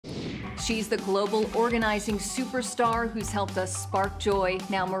She's the global organizing superstar who's helped us spark joy.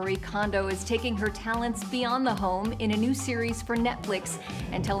 Now Marie Kondo is taking her talents beyond the home in a new series for Netflix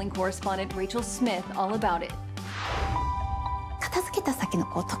and telling correspondent Rachel Smith all about it. 片付けた先の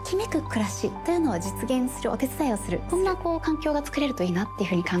ときめく暮らしというのを実現するお手伝いをする、こんな環境が作れるといいなっていう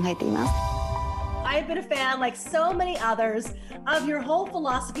ふうに考えています。I've been a fan, like so many others, of your whole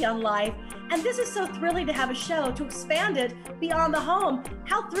philosophy on life, and this is so thrilling to have a show to expand it beyond the home.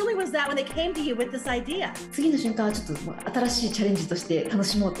 How thrilling was that when they came to you with this idea? 次の瞬間はちょっと新しいチャレンジとして楽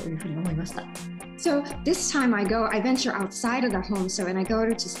しもうというふうに思いました。So this time I venture outside of the home, and I go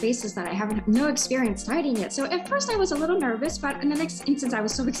to spaces that I have no experience tidying yet. So at first I was a little nervous, but in the next instance I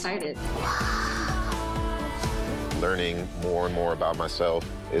was so excited. Learning more and more about myself,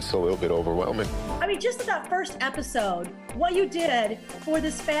 it's a little bit overwhelming. I mean, just in that first episode, what you did for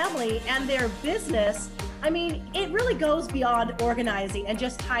this family and their business, I mean, it really goes beyond organizing and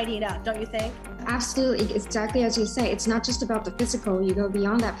just tidying up, don't you think? Absolutely, exactly as you say. It's not just about the physical. You go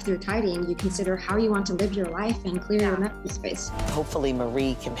beyond that through tidying. You consider how you want to live your life and clear your mental space. Hopefully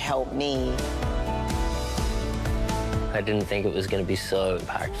Marie can help me. I didn't think it was going to be so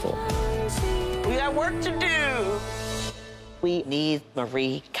impactful. We got work to do. We need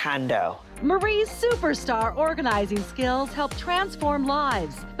Marie Kondo. Marie's superstar organizing skills help transform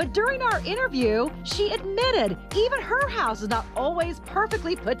lives. But during our interview, she admitted even her house is not always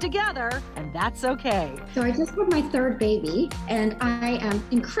perfectly put together, and that's okay. So I just had my third baby, and I am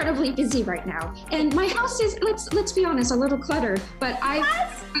incredibly busy right now. And my house is, let's be honest, a little cluttered, but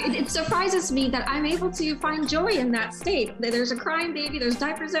it surprises me that I'm able to find joy in that state. There's a crying baby, there's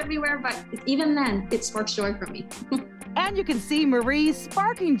diapers everywhere, but even then, it sparks joy for me. And you can see Marie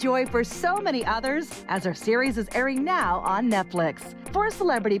sparking joy for so many others as her series is airing now on Netflix. For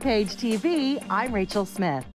Celebrity Page TV, I'm Rachel Smith.